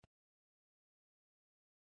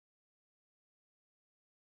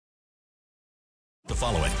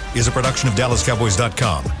Following is a production of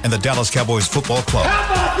DallasCowboys.com and the Dallas Cowboys Football Club.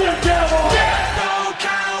 How about them Cowboys? Yeah, go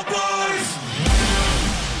Cowboys!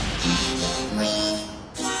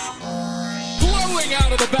 Blowing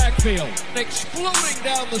out of the backfield, exploding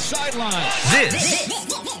down the sideline.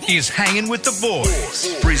 This is Hanging with the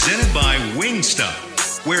Boys, presented by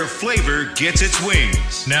Wingstop, where flavor gets its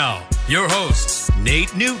wings. Now, your hosts,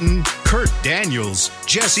 Nate Newton, Kurt Daniels,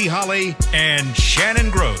 Jesse Holley, and Shannon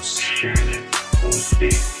Gross.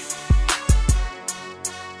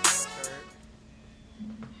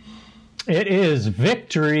 It is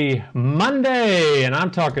Victory Monday, and I'm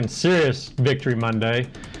talking serious Victory Monday.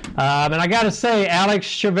 And I got to say, Alex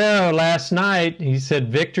Chavero last night, he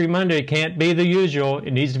said Victory Monday can't be the usual. It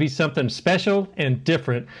needs to be something special and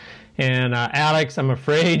different. And Alex, I'm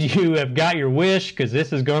afraid you have got your wish because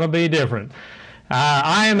this is going to be different.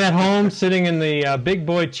 I am at home sitting in the big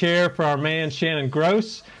boy chair for our man Shannon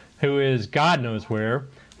Gross, who is God knows where.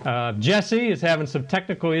 Jesse is having some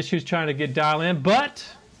technical issues trying to get dialed in, but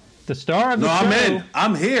the star of the show... I'm in.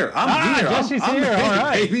 I'm here. I'm here. Jesse's I'm here. All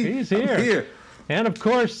right. Baby. He's here. I'm here. And, of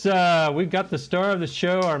course, we've got the star of the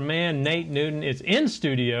show, our man Nate Newton, is in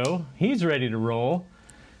studio. He's ready to roll.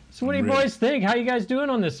 So what do you boys think? How you guys doing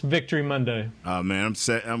on this Victory Monday? Man,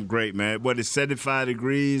 I'm great, man. What, it's 75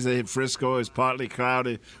 degrees in Frisco. It's partly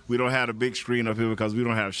cloudy. We don't have a big screen up here because we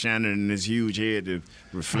don't have Shannon and his huge head to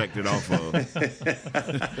reflect it off of.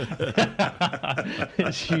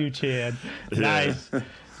 His huge head. Nice. So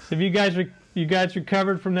have you guys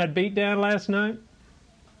recovered from that beatdown last night?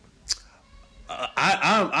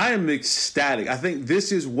 I am ecstatic. I think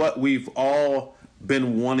this is what we've all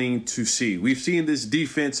been wanting to see. We've seen this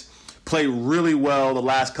defense play really well the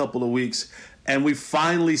last couple of weeks, and we've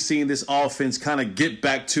finally seen this offense kind of get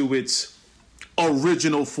back to its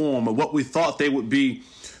original form of what we thought they would be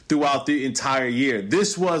throughout the entire year.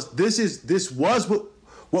 This was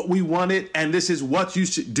what we wanted, and this is what you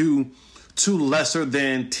should do to lesser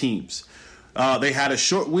than teams. They had a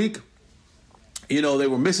short week. You know, they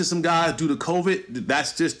were missing some guys due to COVID.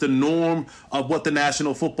 That's just the norm of what the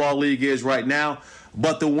National Football League is right now.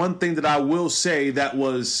 But the one thing that I will say that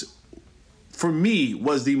was, for me,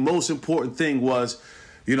 was the most important thing was,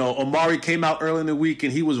 you know, Omari came out early in the week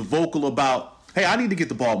and he was vocal about, hey, I need to get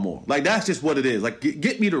the ball more. Like, that's just what it is. Like,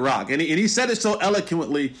 get me the rock. And he said it so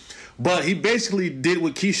eloquently, but he basically did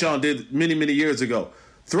what Keyshawn did many, many years ago.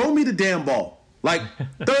 Throw me the damn ball. Like,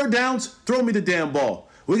 third downs, throw me the damn ball.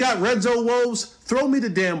 We got red zone woes, throw me the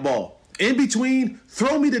damn ball. In between,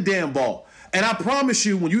 throw me the damn ball. And I promise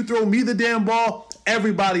you, when you throw me the damn ball,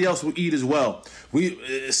 everybody else will eat as well.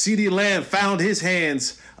 CeeDee Lamb found his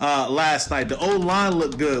hands last night. The O-line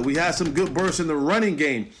looked good. We had some good bursts in the running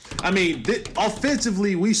game. I mean,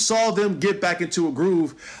 offensively, we saw them get back into a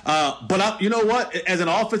groove. But you know what? As an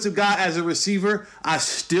offensive guy, as a receiver, I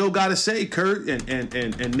still got to say, Kurt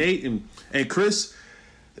and Nate and Chris,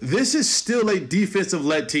 this is still a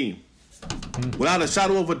defensive-led team. Without a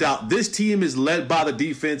shadow of a doubt, this team is led by the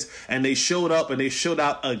defense, and they showed up and they showed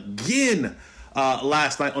out again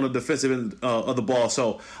last night on the defensive end of the ball.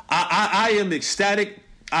 So I am ecstatic.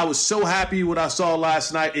 I was so happy what I saw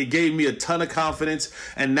last night. It gave me a ton of confidence,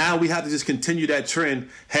 and now we have to just continue that trend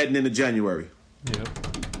heading into January.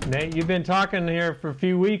 Yep. Nate, you've been talking here for a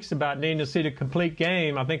few weeks about needing to see the complete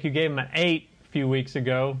game. I think you gave him an 8 a few weeks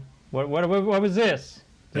ago. What was this?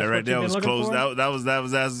 That right there was close. That was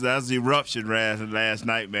the eruption last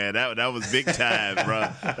night, man. That was big time, bro.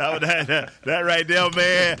 That right there,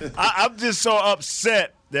 man. I'm just so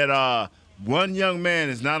upset that one young man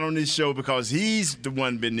is not on this show because he's the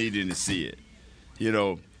one been needing to see it. You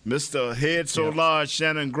know, Mr. Head So Large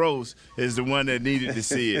Shannon Gross is the one that needed to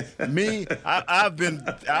see it. Me, I've been.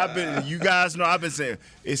 You guys know I've been saying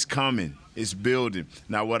it's coming, it's building.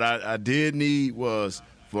 Now, what I did need was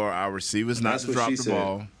for our receivers not to drop the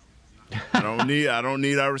ball. I don't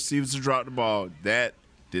need our receivers to drop the ball. That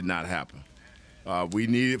did not happen. We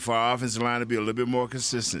needed for our offensive line to be a little bit more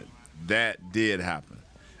consistent. That did happen.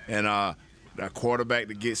 And our quarterback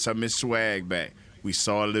to get some of his swag back. We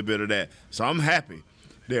saw a little bit of that. So I'm happy.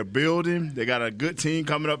 They're building. They got a good team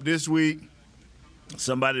coming up this week.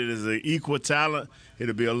 Somebody that's an equal talent.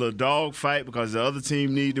 It'll be a little dog fight because the other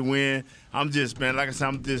team need to win. I'm just, man, like I said,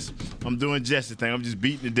 I'm doing Jesse thing. I'm just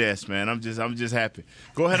beating the desk, man. I'm just happy.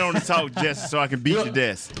 Go ahead on and talk, Jesse, so I can beat the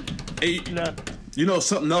desk. You know,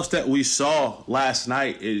 something else that we saw last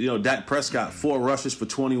night, Dak Prescott, 4 rushes for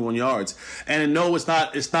 21 yards. And no, it's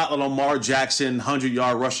not a Lamar Jackson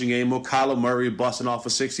 100-yard rushing game or Kyler Murray busting off a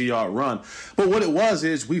 60-yard run. But what it was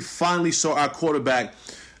is we finally saw our quarterback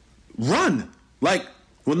run. Like,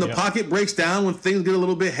 When the pocket breaks down, when things get a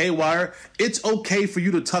little bit haywire, it's okay for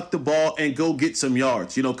you to tuck the ball and go get some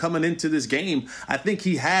yards. Coming into this game, I think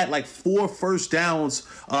he had like 4 first downs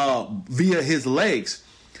via his legs,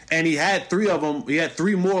 and he had 3 of them. He had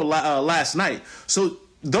 3 more last night. So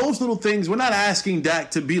those little things, we're not asking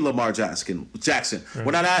Dak to be Lamar Jackson. Right.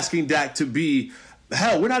 We're not asking Dak to be,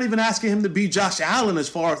 hell, we're not even asking him to be Josh Allen as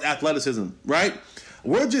far as athleticism, right?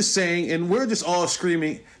 We're just saying, and we're just all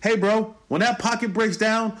screaming, hey, bro, when that pocket breaks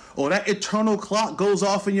down or that eternal clock goes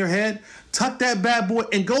off in your head, tuck that bad boy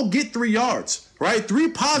and go get 3 yards, right? 3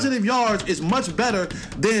 positive yards is much better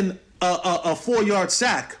than a 4-yard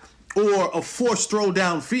sack or a forced throw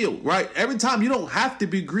downfield, right? Every time, you don't have to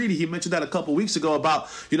be greedy. He mentioned that a couple weeks ago about,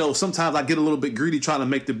 sometimes I get a little bit greedy trying to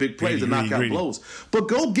make the big plays and knock out blows. But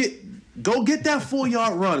go get that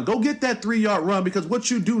 4-yard run. Go get that 3-yard run, because what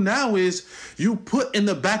you do now is you put in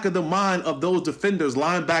the back of the mind of those defenders,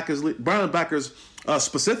 linebackers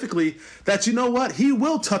specifically, that you know what? He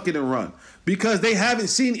will tuck it and run, because they haven't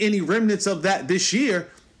seen any remnants of that this year.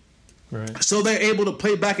 Right. So they're able to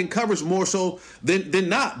play back in coverage more so than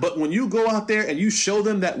not. But when you go out there and you show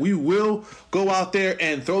them that we will go out there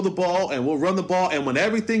and throw the ball and we'll run the ball, and when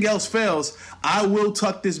everything else fails, I will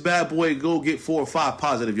tuck this bad boy and go get 4 or 5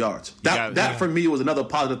 positive yards. That for me was another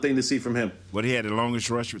positive thing to see from him. But he had the longest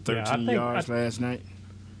rush with 13 yards last night.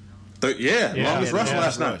 Longest rush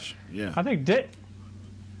last night. Yeah, I think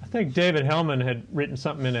David Hellman had written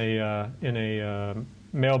something in a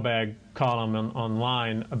mailbag column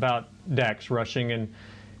online about Dak's rushing, and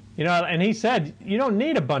and he said you don't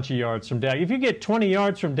need a bunch of yards from Dak. If you get 20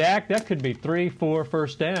 yards from Dak, that could be 3-4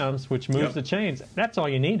 first downs, which moves the chains. That's all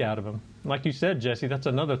you need out of him. Like you said, Jesse, that's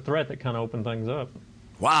another threat that kind of opened things up.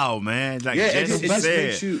 Wow, man. Like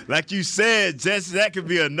you said, Jesse, that could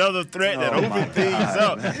be another threat that opens things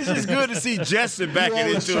up. It's just good to see Justin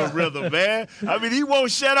backing into a rhythm, man. I mean, he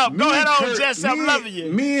won't shut up. Go ahead on, Jesse. I'm loving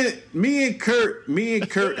you. Me and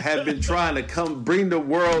Kurt have been trying to bring the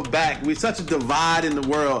world back. We're such a divide in the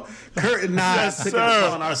world. Kurt and I are taking it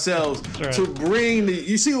upon ourselves to bring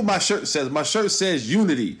you see what my shirt says? My shirt says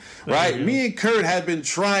unity, right? Me and Kurt have been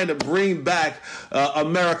trying to bring back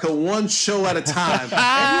America one show at a time.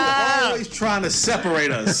 And you always trying to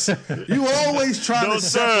separate us. You always trying to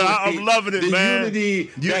separate I'm loving it, the man.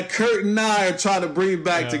 unity that Kurt and I are trying to bring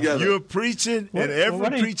back together. You're preaching, and every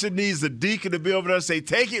preacher needs a deacon to be over there and say,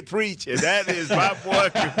 take it, preach. And that is my boy.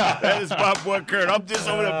 That is my boy, Kurt. I'm just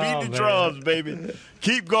over there beating the drums, baby.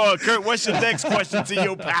 Keep going, Kurt. What's your next question to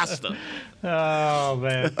your pastor? Oh,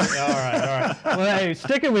 man. All right. Well, hey,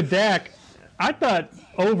 sticking with Dak, I thought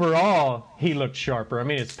overall he looked sharper. I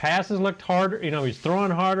mean, his passes looked harder. He's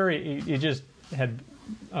throwing harder. He just had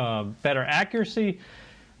better accuracy.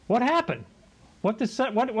 What happened? What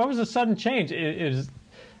was the sudden change? Is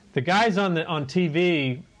the guys on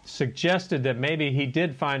TV suggested that maybe he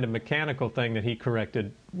did find a mechanical thing that he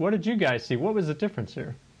corrected. What did you guys see? What was the difference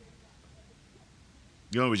here?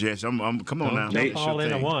 Jess, come on now. Jump all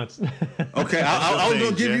in at once. Okay, I was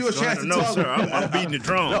going to give you a chance to talk. No, sir, I'm beating the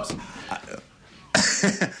drums.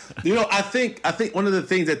 I think one of the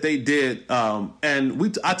things that they did,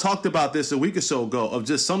 and I talked about this a week or so ago, of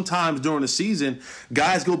just sometimes during the season,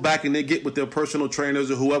 guys go back and they get with their personal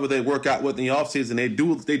trainers or whoever they work out with in the offseason.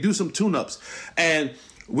 They do some tune-ups, and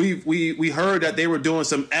we heard that they were doing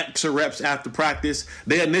some extra reps after practice.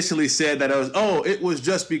 They initially said that it was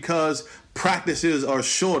just because practices are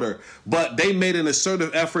shorter, but they made an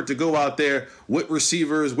assertive effort to go out there with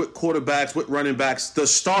receivers, with quarterbacks, with running backs, the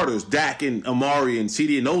starters, Dak and Amari and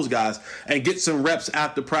CD and those guys, and get some reps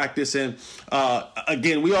after practice. And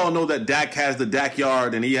again, we all know that Dak has the Dak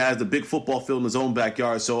yard and he has the big football field in his own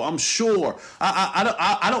backyard. So I'm sure,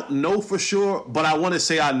 I don't know for sure, but I want to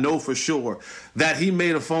say I know for sure that he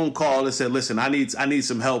made a phone call and said, listen, I need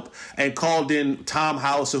some help, and called in Tom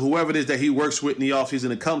House or whoever it is that he works with in the offseason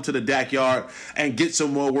to come to the Dak yard and get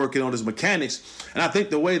some more working on his mechanics. And I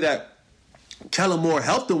think the way that Kellen Moore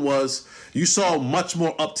helped him was you saw much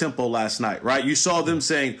more up-tempo last night, right? You saw them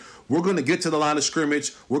saying, we're going to get to the line of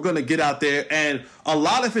scrimmage. We're going to get out there. And a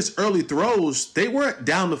lot of his early throws, they weren't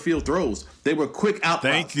down-the-field throws. They were quick out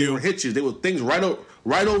routes. They were hitches. They were things right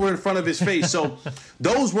over in front of his face. So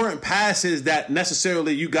those weren't passes that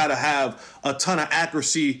necessarily you got to have a ton of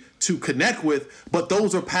accuracy to connect with, but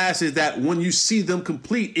those are passes that when you see them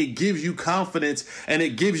complete, it gives you confidence and it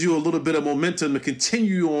gives you a little bit of momentum to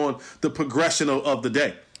continue on the progression of the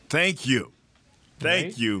day. Thank you.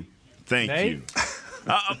 Thank you.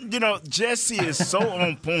 Jesse is so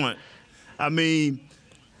on point. I mean,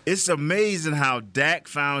 it's amazing how Dak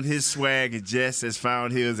found his swag and Jess has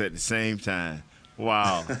found his at the same time.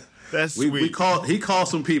 Wow. That's sweet. He called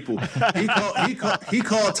some people. He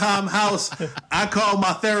called Tom House. I called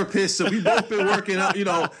my therapist. So we both been working up. You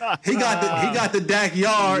know, he got the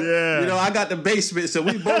backyard. Yeah. You know, I got the basement. So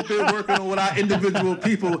we both been working on with our individual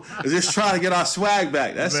people, just trying to get our swag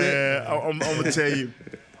back. That's it. I'm gonna tell you,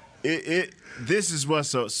 this is what's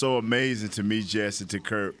so amazing to me, Jesse, to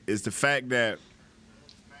Kurt, is the fact that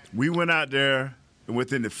we went out there and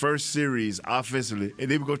within the first series offensively, and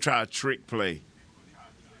they were gonna try a trick play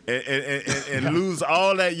and lose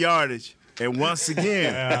all that yardage. And once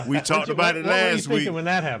again, we talked about it last week. What were you thinking when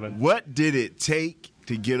that happened? What did it take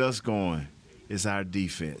to get us going? Is our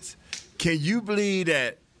defense. Can you believe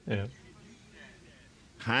that? Yeah.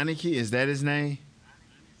 Heineke, is that his name?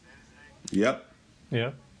 Yep.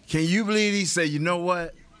 Yeah. Can you believe he said, you know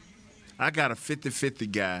what? I got a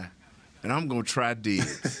 50-50 guy, and I'm going to try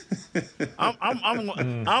Diggs. I'm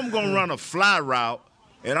going to run a fly route,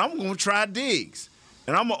 and I'm going to try Diggs.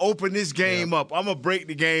 And I'm going to open this game up. I'm going to break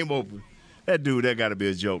the game open. That dude, that got to be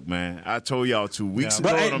a joke, man. I told y'all 2 weeks ago,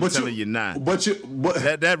 and I'm telling you now.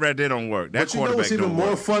 That right there don't work. That quarterback don't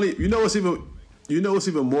work. Funny? You know what's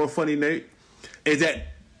even more funny, Nate? Is that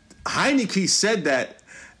Heineke said that,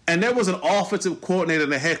 and there was an offensive coordinator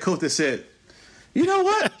and a head coach that said, you know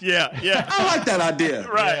what? Yeah. I like that idea.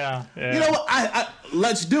 Right. Yeah. You know what? I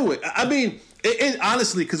let's do it. I mean, it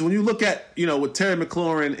honestly, because when you look at, you know, with Terry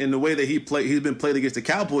McLaurin and the way that he's been played against the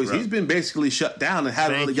Cowboys, right. He's been basically shut down and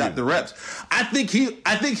haven't really got the reps. I think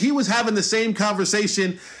he was having the same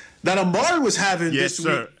conversation that Amari was having this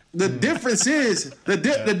week. The difference is the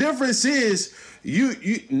difference is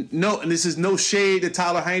you know, and this is no shade to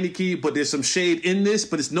Tyler Heineke, but there's some shade in this,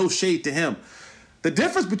 but it's no shade to him. The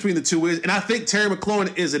difference between the two is, and I think Terry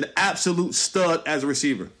McLaurin is an absolute stud as a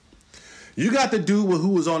receiver. You got the dude who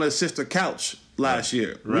was on his sister couch last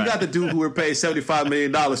year. Right. We got the dude who were paid $75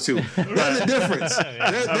 million to. There's a difference.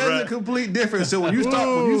 There's a complete difference. So when you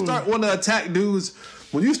start wanting to attack dudes,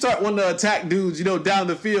 you know, down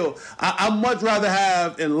the field, I much rather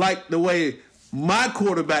have and like the way my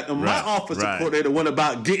quarterback and my offensive coordinator went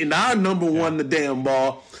about getting our number one the damn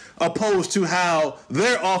ball, opposed to how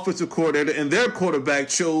their offensive coordinator and their quarterback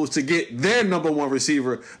chose to get their number one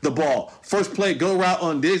receiver the ball. First play, go route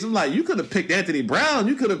on Diggs. I'm like, you could have picked Anthony Brown.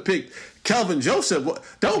 You could have picked Kelvin Joseph.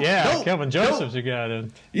 Kelvin Joseph's a guy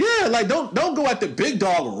then. Yeah, like don't go at the big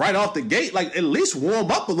dog right off the gate. Like at least warm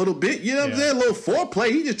up a little bit. You know what I'm saying? A little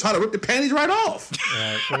foreplay. He just try to rip the panties right off.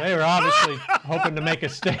 Right. Well, they were obviously hoping to make a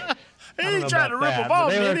statement. He ain't trying to rip them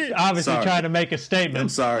off, they were obviously trying to make a statement. I'm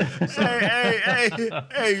sorry. Hey,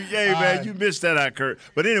 man, you missed that out, Kurt.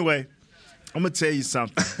 But anyway, I'm going to tell you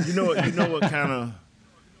something. You know what kind of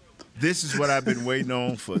 – this is what I've been waiting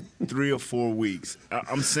on for 3 or 4 weeks.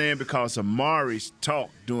 I'm saying because Amari's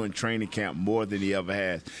talked during training camp more than he ever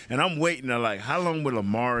has. And I'm waiting to, like, how long will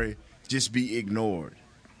Amari just be ignored?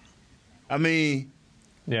 I mean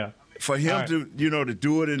 – yeah. For him to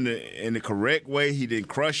do it in the correct way, he didn't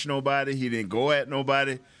crush nobody, he didn't go at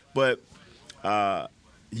nobody. But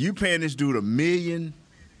you paying this dude $1 million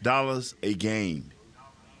a game,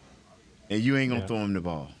 and you ain't gonna throw him the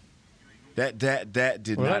ball. That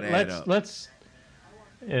did not add up. Let's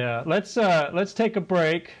take a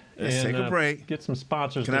break. Take a break. Get some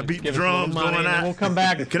sponsors. Can I beat the drums going out? We'll come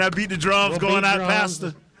back. Can I beat the drums going out,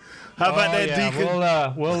 Pastor? How about that, Deacon?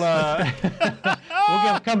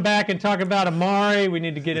 We'll come back and talk about Amari. We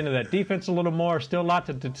need to get into that defense a little more. Still a lot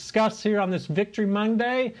to discuss here on this Victory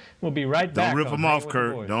Monday. We'll be right back. Don't rip them off,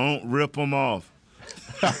 Kurt. Don't rip them off.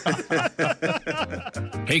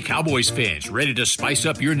 Hey, Cowboys fans, ready to spice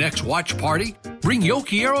up your next watch party? Bring Yo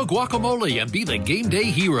Quiero guacamole and be the game day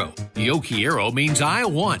hero. Yo Quiero means I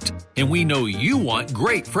want, and we know you want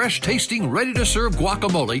great, fresh-tasting, ready-to-serve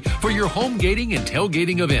guacamole for your home gating and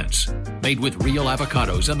tailgating events. Made with real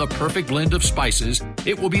avocados and the perfect blend of spices,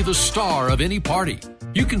 it will be the star of any party.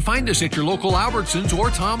 You can find us at your local Albertsons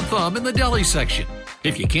or Tom Thumb in the deli section.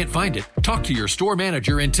 If you can't find it, talk to your store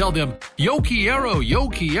manager and tell them, Yo Quiero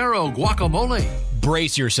guacamole.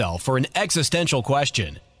 Brace yourself for an existential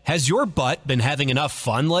question. Has your butt been having enough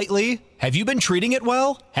fun lately? Have you been treating it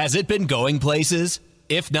well? Has it been going places?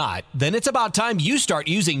 If not, then it's about time you start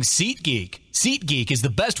using SeatGeek. SeatGeek is the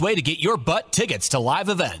best way to get your butt tickets to live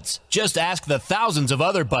events. Just ask the thousands of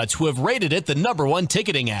other butts who have rated it the #1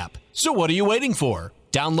 ticketing app. So what are you waiting for?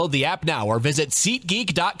 Download the app now or visit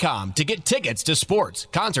SeatGeek.com to get tickets to sports,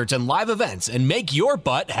 concerts, and live events and make your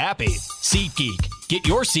butt happy. SeatGeek. Get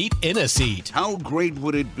your seat in a seat. How great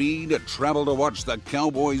would it be to travel to watch the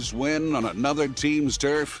Cowboys win on another team's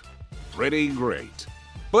turf? Pretty great.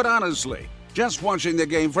 But honestly, just watching the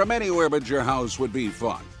game from anywhere but your house would be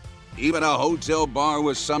fun. Even a hotel bar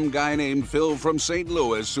with some guy named Phil from St.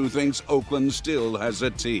 Louis who thinks Oakland still has a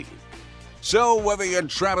team. So whether you're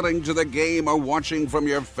traveling to the game or watching from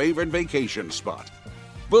your favorite vacation spot,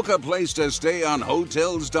 book a place to stay on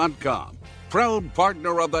Hotels.com. Proud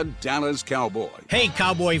partner of the Dallas Cowboys. Hey,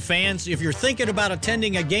 Cowboy fans, if you're thinking about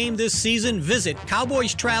attending a game this season, visit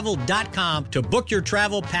CowboysTravel.com to book your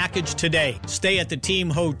travel package today. Stay at the team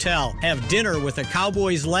hotel, have dinner with a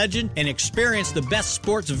Cowboys legend, and experience the best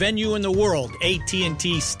sports venue in the world,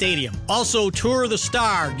 AT&T Stadium. Also, tour the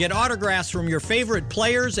Star, get autographs from your favorite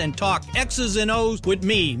players, and talk X's and O's with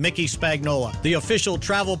me, Mickey Spagnola. The official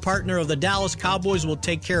travel partner of the Dallas Cowboys will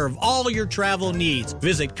take care of all your travel needs.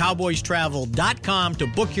 Visit CowboysTravel.com to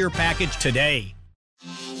book your package today.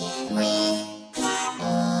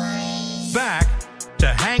 Back to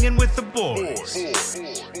Hanging with the Boys.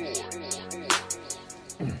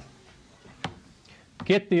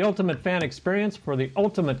 Get the ultimate fan experience for the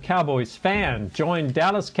ultimate Cowboys fan. Join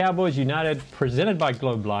Dallas Cowboys United, presented by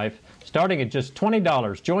Globe Life, starting at just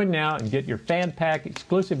 $20. Join now and get your fan pack,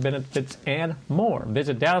 exclusive benefits, and more.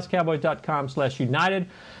 Visit DallasCowboys.com/United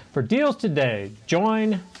for deals today.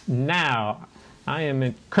 Join now. I am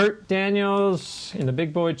in Kurt Daniels in the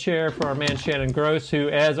big boy chair for our man Shannon Gross, who,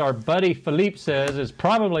 as our buddy Philippe says, is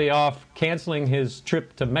probably off canceling his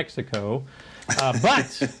trip to Mexico.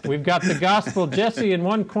 But we've got the gospel Jesse in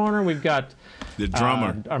one corner. We've got the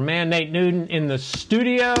drummer, our man Nate Newton in the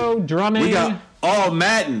studio drumming. We got all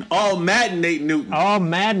Madden Nate Newton. All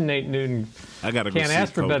Madden Nate Newton. I gotta go Can't see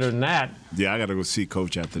ask for Coach. better than that. Yeah, I gotta go see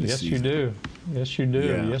Coach after this season. Yes, you do. Yes, you do.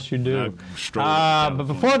 Yeah. Yes, you do. But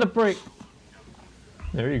before the break,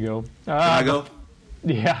 there you go. Can I go?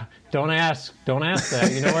 Yeah. Don't ask. Don't ask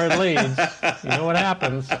that. You know where it leads. You know what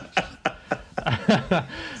happens.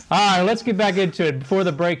 All right, let's get back into it. Before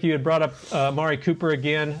the break, you had brought up Amari Cooper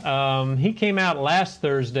again. He came out last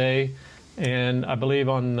Thursday, and I believe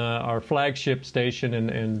on our flagship station,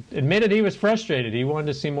 and admitted he was frustrated. He wanted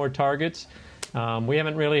to see more targets. We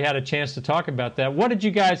haven't really had a chance to talk about that. What did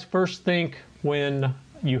you guys first think when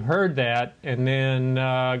you heard that? And then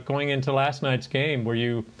going into last night's game, were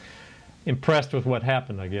you impressed with what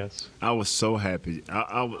happened, I guess? I was so happy.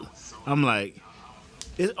 I'm like,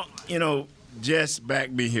 Jess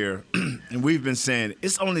backed me here, and we've been saying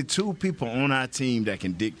it's only two people on our team that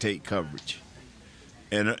can dictate coverage.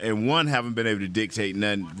 And one haven't been able to dictate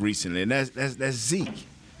nothing recently, and that's Zeke.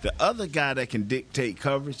 The other guy that can dictate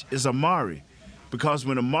coverage is Amari. Because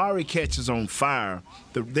when Amari catches on fire,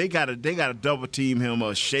 they gotta double team him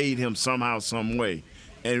or shade him somehow, some way.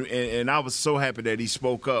 And I was so happy that he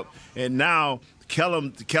spoke up. And now Kellen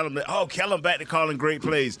back to calling great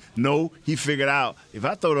plays. No, he figured out if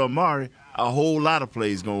I throw to Amari, a whole lot of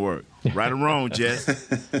plays gonna work. Right or wrong, Jess?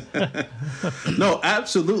 No,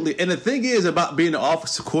 absolutely. And the thing is about being an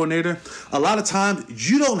offensive coordinator, a lot of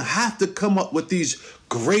times you don't have to come up with these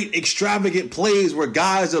great extravagant plays where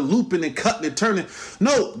guys are looping and cutting and turning.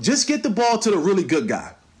 No, just get the ball to the really good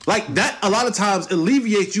guy. Like that, a lot of times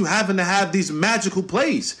alleviates you having to have these magical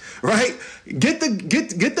plays, right? Get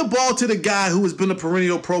the ball to the guy who has been a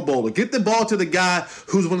perennial Pro Bowler. Get the ball to the guy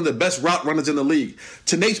who's one of the best route runners in the league.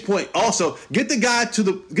 To Nate's point, also get the guy to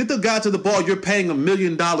the ball you're paying $1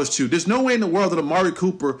 million to. There's no way in the world that Amari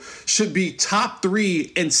Cooper should be top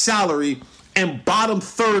 3 in salary and bottom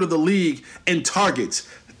third of the league in targets.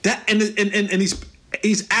 That and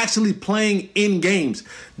he's actually playing in games.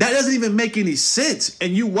 That doesn't even make any sense.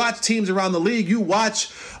 And you watch teams around the league. You watch,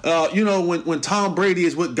 when Tom Brady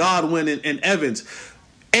is with Godwin and Evans.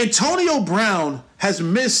 Antonio Brown has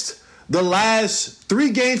missed the last 3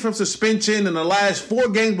 games from suspension and the last 4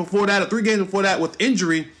 games before that, or 3 games before that with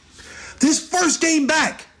injury. His first game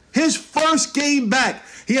back,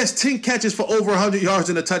 he has 10 catches for over 100 yards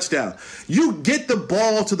and a touchdown. You get the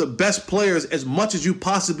ball to the best players as much as you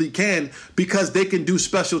possibly can because they can do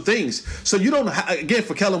special things. So you don't, again,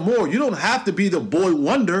 for Kellen Moore, you don't have to be the boy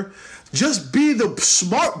wonder. Just be the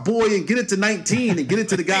smart boy and get it to 19 and get it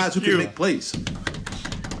to the guys who can make plays.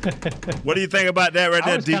 What do you think about that right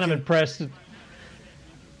there, Deacon? I was kind of impressed.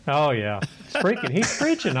 Oh, yeah. It's freaking. He's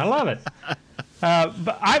preaching. I love it.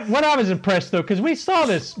 But what I was impressed, though, because we saw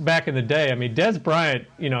this back in the day. I mean, Des Bryant,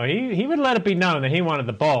 he would let it be known that he wanted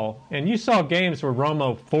the ball. And you saw games where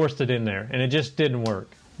Romo forced it in there, and it just didn't work.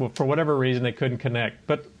 Well, for whatever reason, they couldn't connect.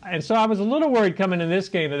 And so I was a little worried coming in this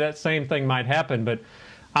game that same thing might happen. But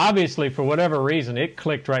obviously, for whatever reason, it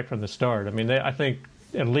clicked right from the start. I mean, I think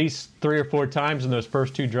at least 3 or 4 times in those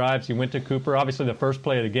first 2 drives, he went to Cooper. Obviously, the first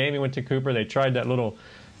play of the game, he went to Cooper. They tried that little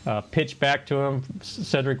pitch back to him,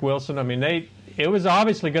 Cedric Wilson. I mean, it was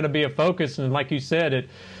obviously going to be a focus, and like you said,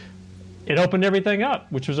 it opened everything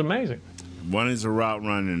up, which was amazing. One is a route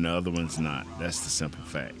runner and the other one's not. That's the simple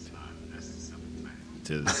fact.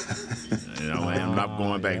 I'm not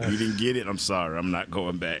going back. If you didn't get it, I'm sorry. I'm not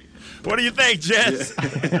going back. What do you think, Jess?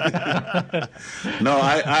 No,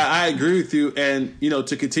 I agree with you. And,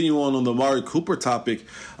 to continue on the Amari Cooper topic,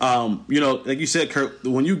 like you said, Kurt,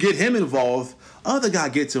 when you get him involved, other guy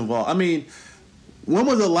gets involved. I mean, when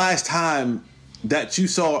was the last time that you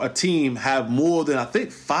saw a team have more than, I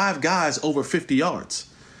think, 5 guys over 50 yards?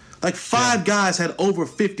 Like 5 guys had over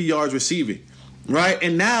 50 yards receiving, right?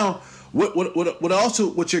 And now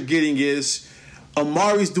what you're getting is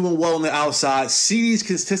Amari's doing well on the outside. CeeDee's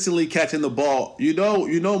consistently catching the ball. You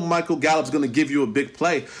know Michael Gallup's going to give you a big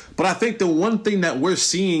play. But I think the one thing that we're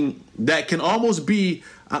seeing that can almost be,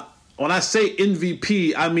 when I say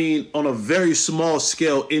MVP, I mean on a very small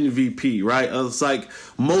scale MVP, right? It's like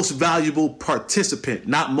most valuable participant,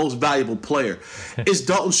 not most valuable player. It's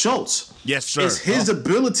Dalton Schultz. Yes, sir. It's his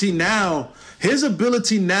ability now. His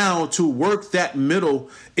ability now to work that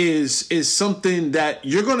middle is something that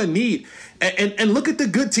you're going to need. And look at the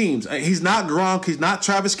good teams. He's not Gronk. He's not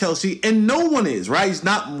Travis Kelce. And no one is, right? He's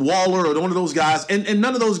not Waller or one of those guys. And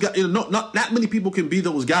none of those guys, not many people can be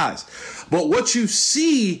those guys. But what you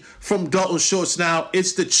see from Dalton Schultz now,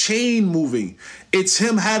 it's the chain moving. It's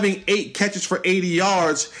him having 8 catches for 80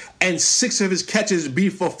 yards and 6 of his catches be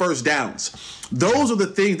for first downs. Those are the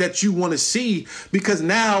things that you want to see, because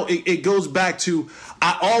now it goes back to,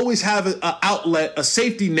 I always have an outlet, a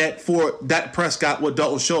safety net for Dak Prescott with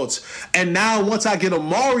Dalton Schultz. And now once I get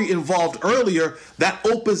Amari involved earlier, that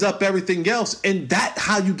opens up everything else. And that's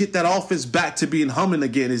how you get that offense back to being humming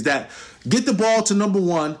again, is that get the ball to number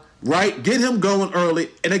 1, right? Get him going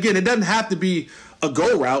early. And again, it doesn't have to be a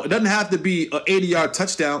go route. It doesn't have to be an 80-yard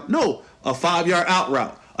touchdown. No, a 5-yard out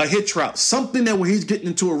route, a hitch route, something that where he's getting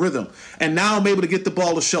into a rhythm. And now I'm able to get the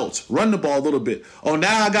ball to Schultz, run the ball a little bit. Oh,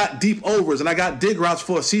 now I got deep overs and I got dig routes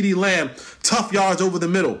for CeeDee Lamb, tough yards over the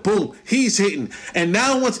middle. Boom, he's hitting. And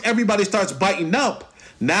now once everybody starts biting up,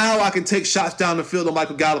 now I can take shots down the field of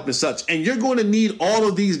Michael Gallup and such. And you're going to need all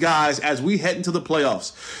of these guys as we head into the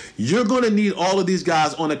playoffs. You're going to need all of these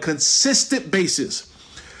guys on a consistent basis.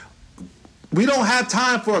 We don't have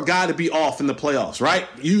time for a guy to be off in the playoffs, right?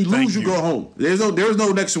 You lose, you go home. There's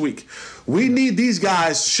no next week. We need these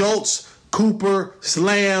guys, Schultz, Cooper,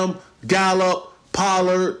 Slam, Gallup,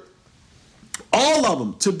 Pollard, all of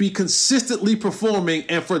them to be consistently performing,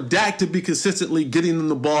 and for Dak to be consistently getting them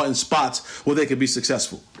the ball in spots where they can be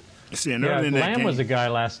successful. Lamb was a guy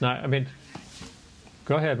last night. I mean,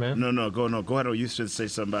 go ahead, man. Go ahead. You should say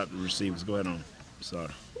something about the receivers. Go ahead on.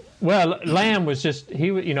 Sorry. Well, Lamb was just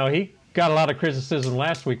he got a lot of criticism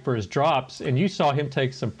last week for his drops, and you saw him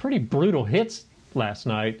take some pretty brutal hits last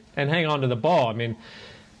night and hang on to the ball. I mean,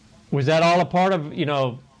 was that all a part of,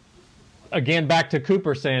 again, back to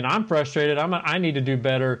Cooper saying, I'm frustrated, I need to do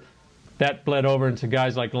better? That bled over into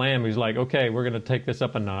guys like Lamb, who's like, okay, we're going to take this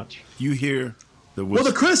up a notch. You hear the whistle.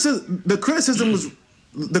 Well,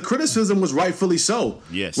 the criticism was rightfully so.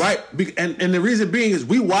 Yes. Right? And the reason being is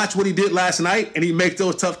we watched what he did last night, and he makes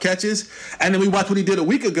those tough catches, and then we watch what he did a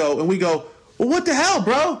week ago, and we go, well, what the hell,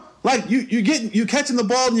 bro? Like, you catching the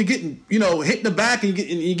ball, and you're getting, hit in the back, and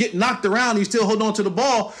you get knocked around, and you still hold on to the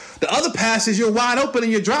ball. The other passes, you're wide open,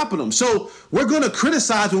 and you're dropping them. So we're going to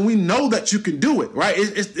criticize when we know that you can do it, right?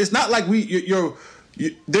 It's not like we're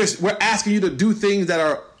asking you to do things that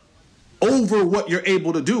are over what you're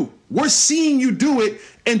able to do. We're seeing you do it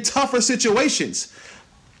in tougher situations.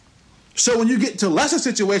 So when you get to lesser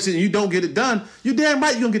situations and you don't get it done, you're damn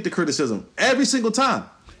right you're going to get the criticism every single time.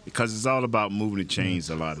 Because it's all about moving the chains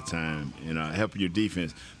a lot of time, helping your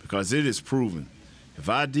defense. Because it is proven, if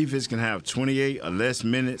our defense can have 28 or less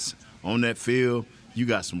minutes on that field, you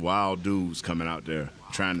got some wild dudes coming out there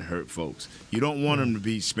trying to hurt folks. You don't want them to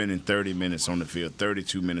be spending 30 minutes on the field,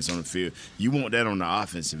 32 minutes on the field. You want that on the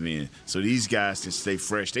offensive end, so these guys can stay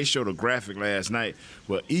fresh. They showed a graphic last night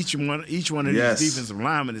where each one of these defensive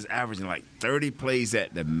linemen is averaging like 30 plays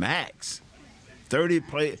at the max. 30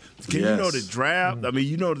 plays. You know the draft? I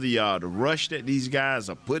mean, the rush that these guys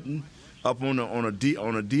are putting up on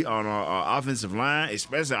our offensive line,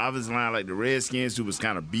 especially offensive line like the Redskins, who was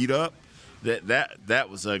kind of beat up. That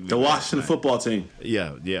was ugly. The Washington football team.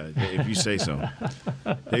 Yeah, if you say so.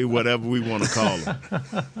 They whatever we want to call them.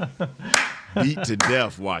 Beat to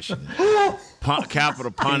death, Washington.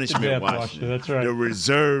 Capital punishment, Washington. That's right. The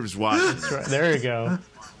reserves, Washington. That's right. There you go.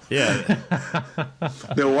 Yeah.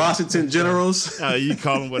 The Washington Generals. You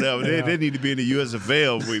call them whatever. Yeah. They need to be in the U.S. of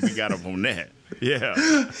A. We got them on that. Yeah.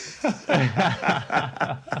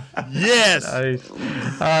 Yes. Nice.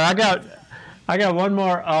 I I got one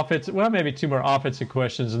more maybe two more offensive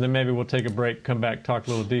questions, and then maybe we'll take a break, come back, talk a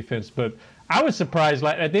little defense. But I was surprised.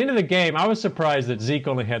 At the end of the game, I was surprised that Zeke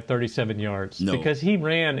only had 37 yards because he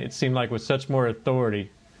ran, it seemed like, with such more authority.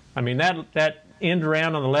 I mean, that end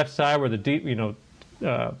around on the left side where the deep,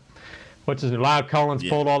 Lyle Collins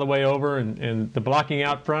pulled all the way over, and the blocking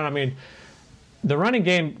out front. I mean, the running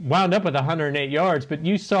game wound up with 108 yards, but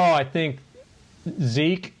you saw, I think,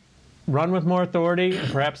 Zeke run with more authority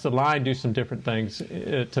and perhaps the line do some different things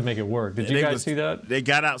to make it work. Did you guys see that? They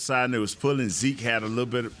got outside and they was pulling. Zeke had a little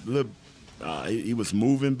bit, he was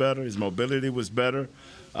moving better. His mobility was better.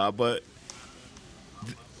 But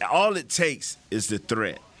all it takes is the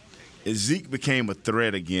threat. And Zeke became a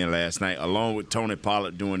threat again last night, along with Tony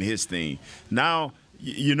Pollard doing his thing. Now,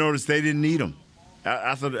 you notice they didn't need him.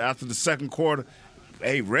 After the second quarter,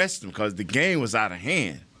 hey, rest him because the game was out of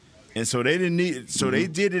hand. And so they didn't need it. So they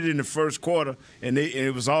did it in the first quarter, and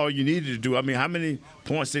it was all you needed to do. I mean, how many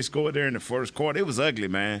points they scored there in the first quarter? It was ugly,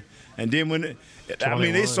 man. And then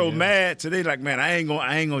they so mad today, like, man, I ain't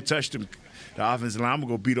gonna touch the offensive line. I'm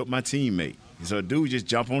gonna go beat up my teammate. So a dude just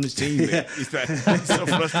jump on his teammate. He's like, he's so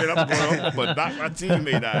frustrated. I'm going, but knock my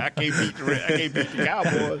teammate out. I can't beat the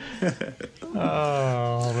Cowboys.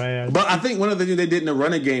 Oh man! But I think one of the things they did in the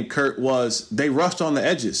running game, Kurt, was they rushed on the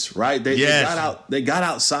edges. Right? They got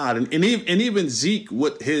outside, and even Zeke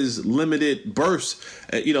with his limited burst,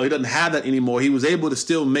 he doesn't have that anymore. He was able to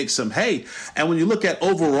still make some hay. And when you look at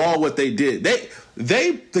overall what they did,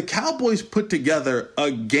 the Cowboys put together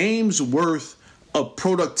a game's worth of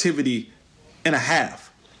productivity and a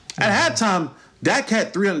half. At halftime, Dak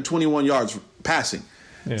had 321 yards passing.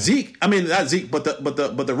 Yeah. Not Zeke, but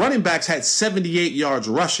the running backs had 78 yards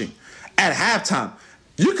rushing. At halftime,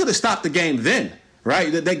 you could have stopped the game then,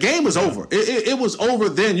 right? That game was over. It was over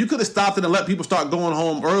then. You could have stopped it and let people start going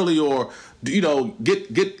home early, or get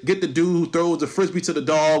the dude who throws the frisbee to the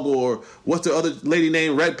dog, or what's the other lady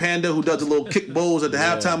named Red Panda who does the little kick bowls at the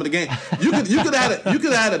halftime of the game. You could have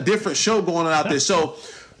had a different show going on out there. So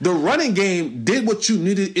the running game did what you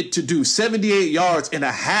needed it to do. 78 yards and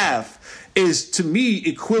a half is, to me,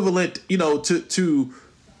 equivalent, to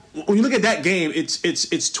when you look at that game, it's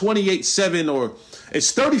 28-7 or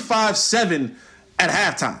it's 35-7 at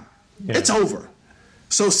halftime. Yeah. It's over.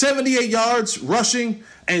 So 78 yards rushing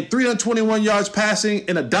and 321 yards passing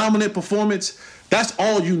in a dominant performance, that's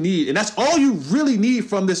all you need. And that's all you really need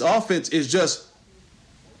from this offense is just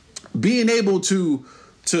being able to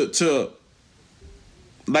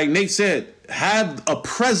like Nate said, have a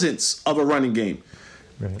presence of a running game.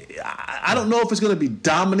 Right. I don't know if it's going to be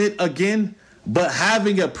dominant again, but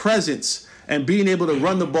having a presence and being able to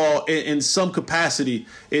run the ball in some capacity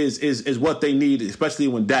is what they need, especially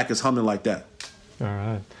when Dak is humming like that. All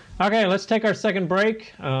right. Okay, let's take our second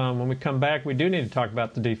break. When we come back, we do need to talk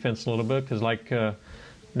about the defense a little bit because, like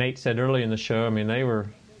Nate said early in the show, I mean,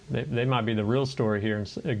 they might be the real story here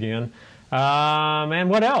again. And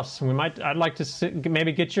what else? I'd like to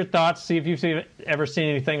maybe get your thoughts, see if you've ever seen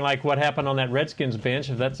anything like what happened on that Redskins bench,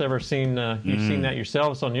 if that's ever seen, you've seen that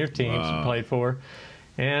yourselves on your teams you played for.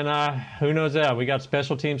 And who knows that? We got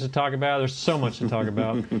special teams to talk about. There's so much to talk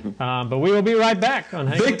about. But we will be right back on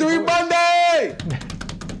Victory Monday!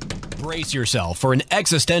 Brace yourself for an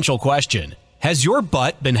existential question. Has your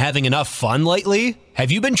butt been having enough fun lately? Have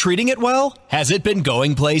you been treating it well? Has it been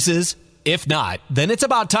going places? If not, then it's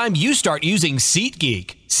about time you start using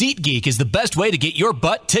SeatGeek. SeatGeek is the best way to get your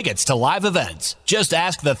butt tickets to live events. Just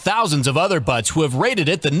ask the thousands of other butts who have rated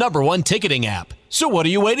it the #1 ticketing app. So what are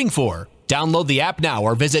you waiting for? Download the app now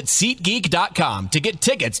or visit SeatGeek.com to get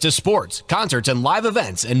tickets to sports, concerts, and live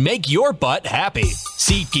events and make your butt happy.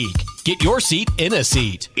 SeatGeek. Get your seat in a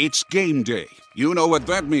seat. It's game day. You know what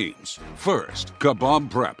that means. First,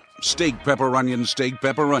 kebab prep. Steak, pepper, onion, steak,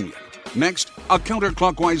 pepper, onion. Next, a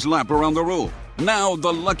counterclockwise lap around the room. Now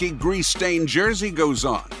the lucky grease-stained jersey goes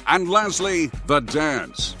on. And lastly, the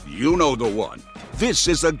dance. You know the one. This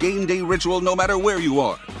is a game day ritual no matter where you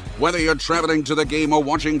are. Whether you're traveling to the game or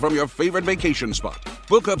watching from your favorite vacation spot,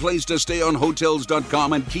 book a place to stay on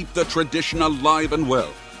Hotels.com and keep the tradition alive and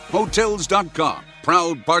well. Hotels.com,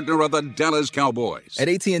 proud partner of the Dallas Cowboys. At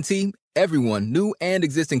AT&T, everyone, new and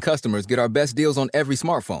existing customers, get our best deals on every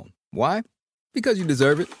smartphone. Why? Because you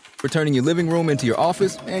deserve it. For turning your living room into your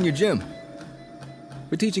office and your gym.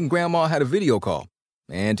 For teaching Grandma how to video call.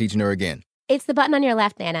 And teaching her again. It's the button on your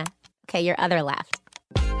left, Nana. Okay, your other left.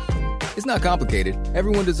 It's not complicated.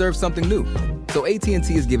 Everyone deserves something new. So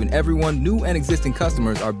AT&T is giving everyone, new and existing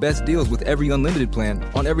customers, our best deals with every unlimited plan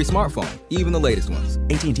on every smartphone, even the latest ones.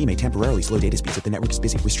 AT&T may temporarily slow data speeds if the network is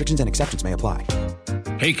busy. Restrictions and exceptions may apply.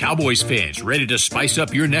 Hey, Cowboys fans, ready to spice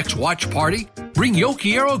up your next watch party? Bring Yo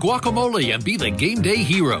Quiero guacamole and be the game day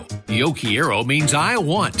hero. Yo Quiero means I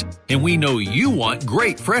want, and we know you want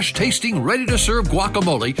great, fresh-tasting, ready-to-serve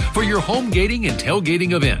guacamole for your home gating and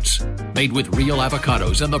tailgating events. Made with real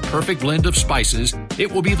avocados and the perfect blend of spices, it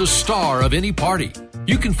will be the star of any party.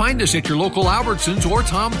 You can find us at your local Albertsons or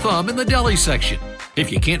Tom Thumb in the deli section.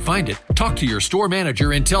 If you can't find it, talk to your store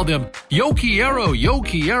manager and tell them, Yo Quiero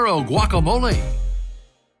guacamole.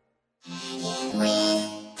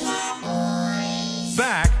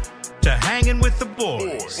 Back to Hanging with the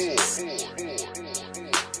Boys.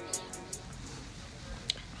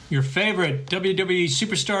 Your favorite WWE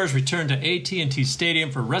superstars return to AT&T Stadium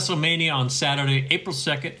for WrestleMania on Saturday, April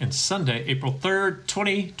 2nd and Sunday, April 3rd,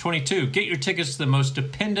 2022. Get your tickets to the most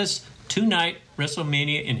stupendous two-night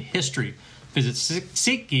WrestleMania in history. Visit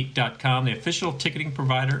SeatGeek.com, the official ticketing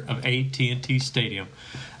provider of AT&T Stadium.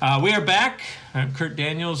 We are back. I'm Kurt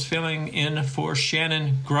Daniels filling in for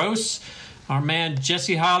Shannon Gross. Our man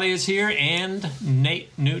Jesse Holly is here and Nate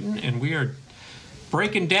Newton, and we are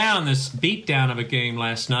breaking down this beatdown of a game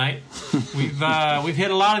last night. We've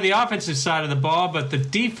hit a lot of the offensive side of the ball, but the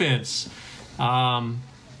defense. What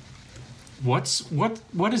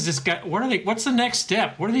is this guy? What's the next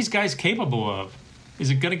step? What are these guys capable of? Is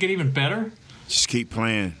it going to get even better? Just keep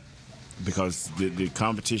playing, because the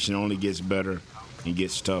competition only gets better and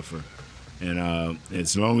gets tougher, and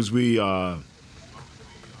as long as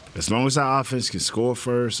our offense can score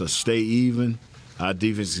first or stay even, our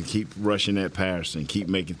defense can keep rushing that pass and keep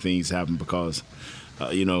making things happen, because,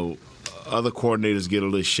 other coordinators get a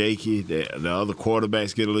little shaky. The other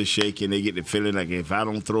quarterbacks get a little shaky, and they get the feeling like if I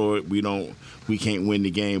don't throw it, we can't win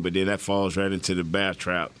the game. But then that falls right into the bear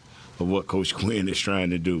trap of what Coach Quinn is trying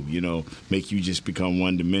to do, make you just become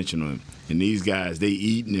one-dimensional. And these guys, they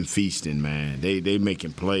eating and feasting, man. They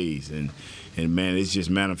making plays, and man, it's just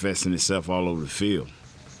manifesting itself all over the field.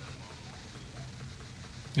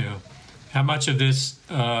 Yeah. How much of this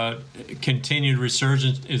continued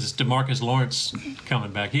resurgence is DeMarcus Lawrence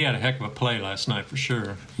coming back? He had a heck of a play last night for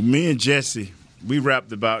sure. Me and Jesse, we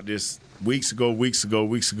rapped about this weeks ago.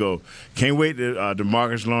 Can't wait to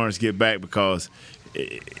DeMarcus Lawrence get back, because,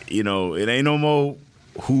 it ain't no more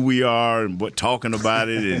who we are and what talking about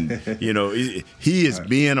it. And, he is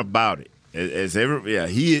being about it.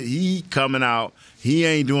 He coming out. He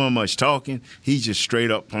ain't doing much talking. He's just straight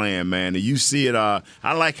up playing, man. And you see it. I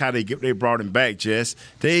like how they brought him back, Jess.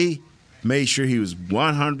 They made sure he was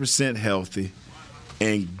 100% healthy,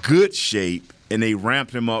 in good shape, and they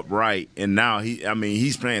ramped him up right. And now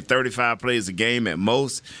he's playing 35 plays a game at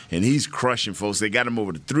most, and he's crushing folks. They got him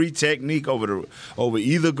over the 3 technique, over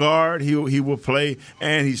either guard he will play,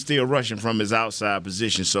 and he's still rushing from his outside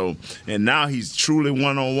position. So, and now he's truly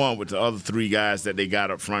one-on-one with the other 3 guys that they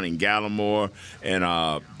got up front in Gallimore and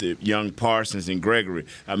the young Parsons and Gregory.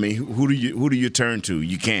 Who do you turn to?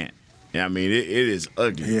 You can't. It is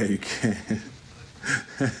ugly. Yeah, you can't.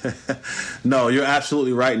 No, you're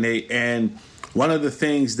absolutely right, Nate. And one of the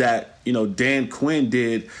things that, Dan Quinn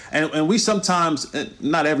did, and we sometimes,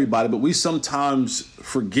 not everybody, but we sometimes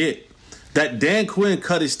forget that Dan Quinn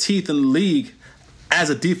cut his teeth in the league as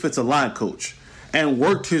a defensive line coach and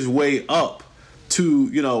worked his way up to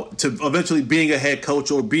eventually being a head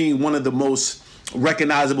coach or being one of the most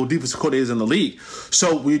recognizable defensive coordinators in the league.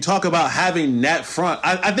 So when you talk about having that front,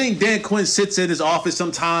 I think Dan Quinn sits in his office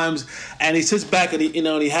sometimes and he sits back and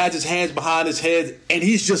he has his hands behind his head and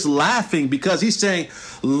he's just laughing, because he's saying,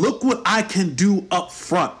 look what I can do up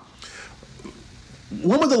front.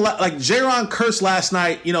 One of Jaron Kearse last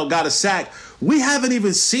night, got a sack. We haven't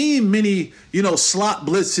even seen many, slot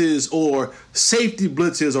blitzes or safety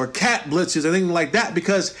blitzes or cat blitzes or anything like that,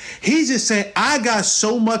 because he's just saying, I got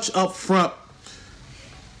so much up front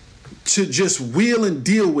to just wheel and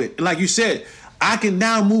deal with. And like you said, I can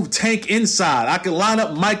now move Tank inside. I can line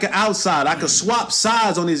up Micah outside. I can swap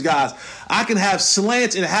sides on these guys. I can have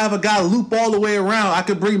slants and have a guy loop all the way around. I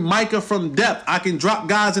can bring Micah from depth. I can drop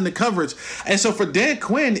guys into coverage. And so for Dan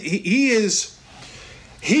Quinn, he has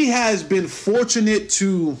been fortunate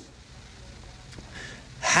to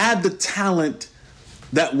have the talent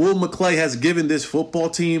that Will McClay has given this football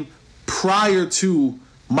team prior to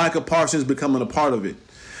Micah Parsons becoming a part of it.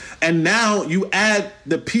 And now you add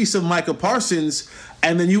the piece of Micah Parsons,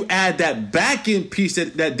 and then you add that back-end piece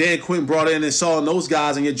that Dan Quinn brought in and saw in those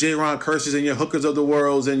guys, and your Jaron Kearses and your Hookers of the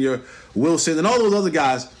Worlds and your Wilson and all those other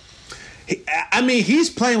guys.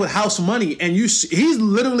 He's playing with house money, and he's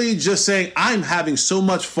literally just saying, I'm having so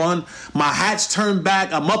much fun. My hat's turned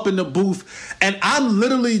back. I'm up in the booth, and I'm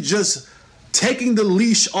literally just taking the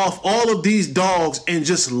leash off all of these dogs and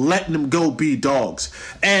just letting them go be dogs.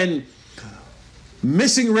 And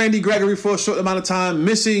missing Randy Gregory for a short amount of time,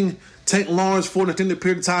 missing Tank Lawrence for an extended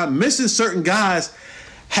period of time. Missing certain guys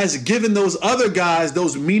has given those other guys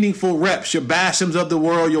those meaningful reps. Your Bashams of the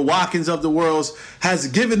world, your Watkins of the world, has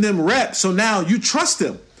given them reps. So now you trust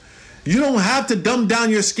them. You don't have to dumb down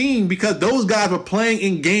your scheme because those guys were playing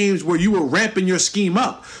in games where you were ramping your scheme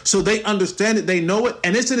up. So they understand it, they know it,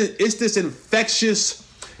 and it's this infectious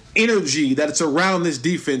energy that it's around this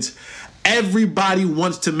defense. Everybody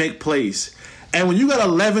wants to make plays. And when you got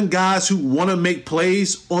 11 guys who want to make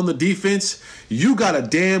plays on the defense, you got a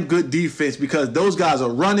damn good defense because those guys are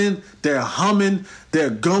running, they're humming, they're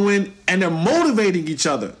going, and they're motivating each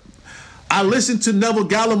other. I listened to Neville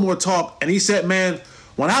Gallimore talk, and he said, man,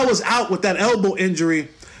 when I was out with that elbow injury,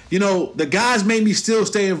 the guys made me still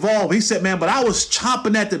stay involved. He said, man, but I was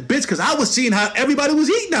chomping at the bits because I was seeing how everybody was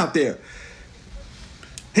eating out there.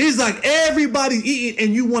 He's like, everybody's eating,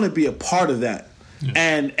 and you want to be a part of that. Yeah.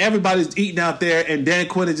 And everybody's eating out there, and Dan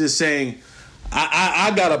Quinn is just saying,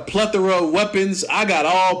 I got a plethora of weapons. I got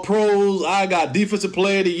all pros. I got defensive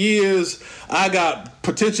player of the years. I got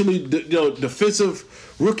potentially defensive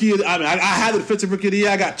rookie. I had the defensive rookie of the year.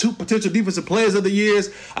 I got 2 potential defensive players of the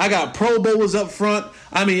years. I got Pro Bowlers up front.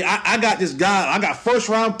 I got this guy. I got first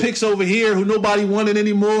round picks over here who nobody wanted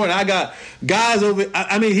anymore, and I got guys over.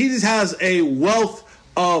 He just has a wealth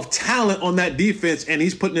of talent on that defense, and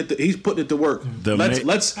he's putting it to work.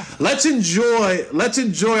 Let's enjoy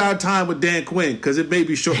our time with Dan Quinn because it may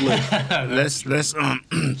be short lived. let's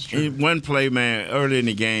one play, man, early in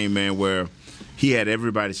the game, man, where he had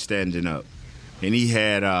everybody standing up, and he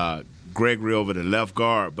had Gregory over the left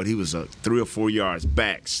guard, but he was 3 or 4 yards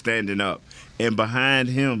back, standing up, and behind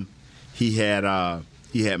him he had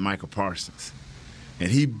Michael Parsons,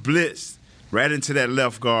 and he blitzed right into that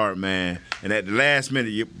left guard, man. And at the last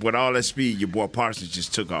minute, with all that speed, your boy Parsons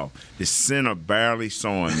just took off. The center barely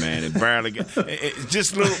saw him, man. It barely got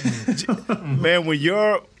just little. Man, when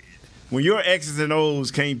your X's and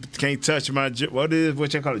O's can't touch my what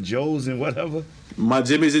you call it, Joes and whatever. My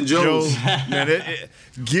Jimmys and Joes. Man,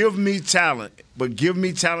 give me talent, but give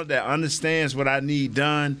me talent that understands what I need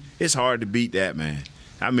done. It's hard to beat that, man.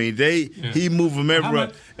 He move them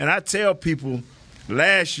everywhere. And I tell people,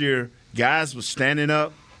 last year, guys were standing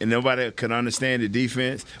up and nobody could understand the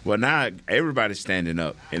defense. Well, now everybody's standing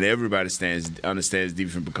up and everybody understands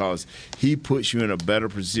defense because he puts you in a better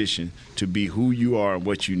position to be who you are and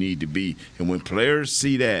what you need to be. And when players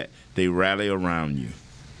see that, they rally around you.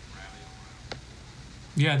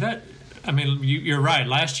 Yeah, you're right.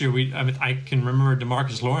 Last year, I can remember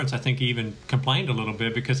DeMarcus Lawrence. I think he even complained a little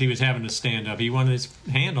bit because he was having to stand up. He wanted his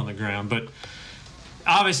hand on the ground. But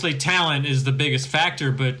obviously, talent is the biggest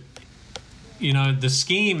factor. But the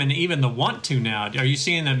scheme and even the want to now. Are you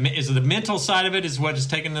seeing is the mental side of it is what is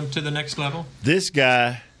taking them to the next level? This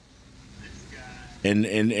guy and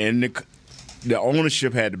the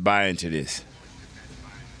ownership had to buy into this.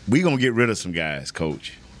 We're going to get rid of some guys,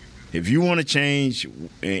 Coach. If you want to change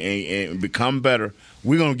and become better,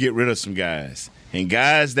 we're going to get rid of some guys. And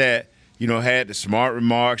guys that, had the smart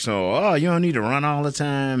remarks on, you don't need to run all the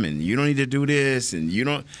time and you don't need to do this and you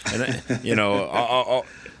don't,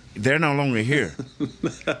 they're no longer here.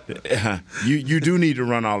 You do need to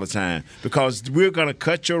run all the time because we're going to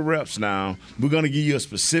cut your reps now. We're going to give you a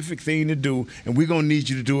specific thing to do, and we're going to need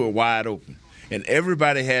you to do it wide open. And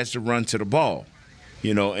everybody has to run to the ball,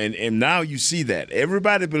 and now you see that.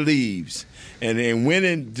 Everybody believes, and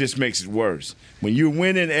winning just makes it worse. When you're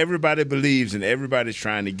winning, everybody believes, and everybody's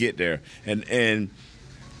trying to get there. And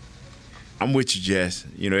I'm with you, Jess.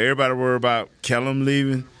 Everybody worry about Kellum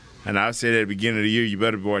leaving. And I said at the beginning of the year, you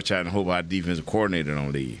better watch out and hope our defensive coordinator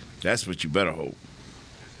don't leave. That's what you better hope.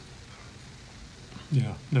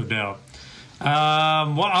 Yeah, no doubt.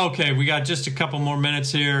 Okay, we got just a couple more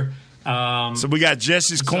minutes here. So we got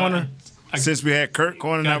Jesse's corner. Since we had Kurt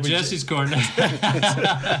corner, now Jesse's corner.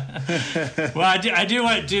 Well, I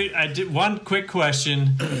do one quick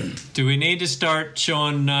question. Do we need to start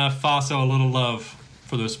showing Faso a little love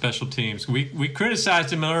for those special teams? We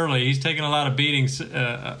criticized him early. He's taking a lot of beatings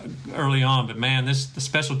early on, but man, the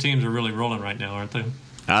special teams are really rolling right now, aren't they?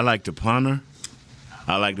 I like the punter.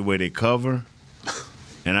 I like the way they cover,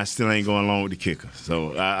 and I still ain't going along with the kicker.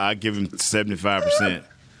 So I give him 75%.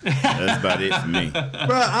 That's about it for me.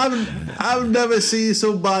 Bro, I've never seen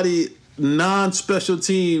somebody non-special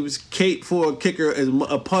teams cape for a kicker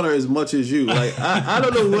a punter as much as you. Like I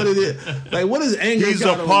don't know what it is. Like what is anger? He's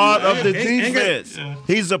a part of the defense.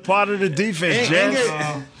 He's a part of the defense,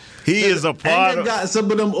 Jess. He is a part of. Got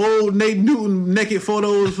some of them old Nate Newton naked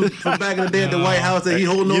photos from back in the day at the White House that he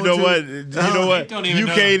holding on to. You know what? You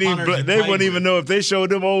can't even. They wouldn't even know if they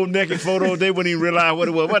showed them old naked photos. They wouldn't even realize what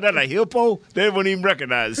it was. What, that a hippo? They wouldn't even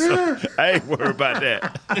recognize it. So I ain't worried about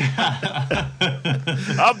that.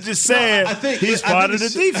 I'm just saying he's part of the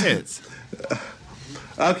defense.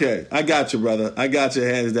 Okay, I got you, brother. I got you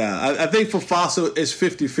hands down. I think for Fossil it's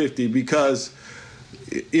 50-50 because,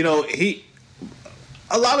 you know, a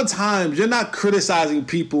lot of times you're not criticizing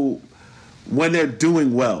people when they're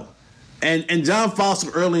doing well. And John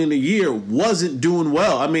Fossil early in the year wasn't doing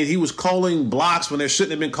well. I mean, he was calling blocks when there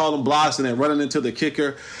shouldn't have been calling blocks and then running into the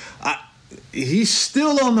kicker. He's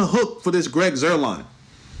still on the hook for this Greg Zuerlein.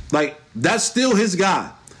 Like, that's still his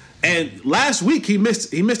guy. And last week he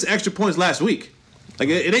missed the extra points last week. Like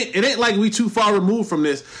it ain't like we too far removed from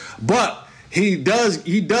this, but he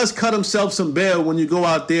does cut himself some bail when you go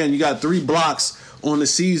out there and you got 3 blocks on the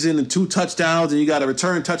season and 2 touchdowns and you got a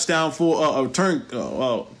return touchdown for a return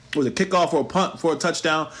was a kickoff or a punt for a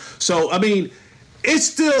touchdown. So I mean, it's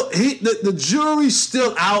still the jury's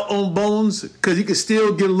still out on Bones because he could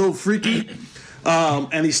still get a little freaky.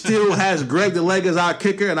 And he still has Greg the Leg as our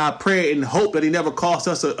kicker, and I pray and hope that he never costs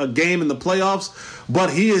us a game in the playoffs. But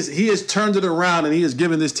he has turned it around, and he has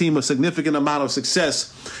given this team a significant amount of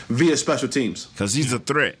success via special teams. Because he's a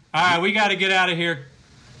threat. All right, we got to get out of here.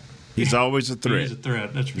 He's always a threat. He's a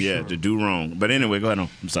threat, that's for sure. Yeah, to do wrong. But anyway, go ahead on.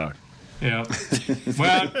 I'm sorry. Yeah.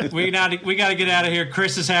 Well, we got to get out of here.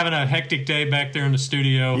 Chris is having a hectic day back there in the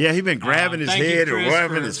studio. Yeah, he's been grabbing his head and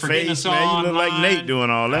rubbing his face. Man, you look like Nate doing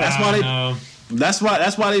all that. That's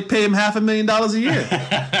why they pay him $500,000 a year.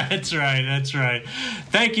 That's right.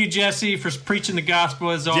 Thank you, Jesse, for preaching the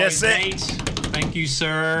gospel as always. Nate, thank you,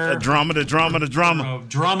 sir. The drummer. Drummond, the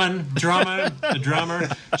drummer.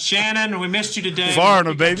 Shannon, we missed you today.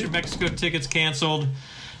 Foreigner, baby. Your Mexico tickets canceled.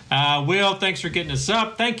 Will, thanks for getting us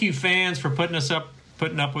up. Thank you, fans, for putting up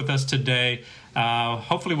with us today.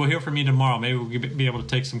 Hopefully we'll hear from you tomorrow. Maybe we'll be able to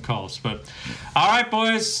take some calls. But all right,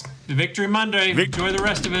 boys, Victory Monday. Enjoy the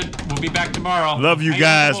rest of it. We'll be back tomorrow. Love you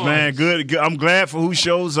guys, man. Good. I'm glad for who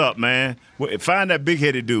shows up, man. Find that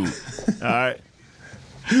big-headed dude. All right.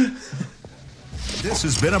 This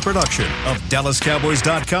has been a production of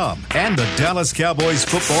DallasCowboys.com and the Dallas Cowboys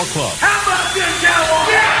Football Club. How about this,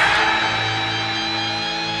 Cowboys? Yeah!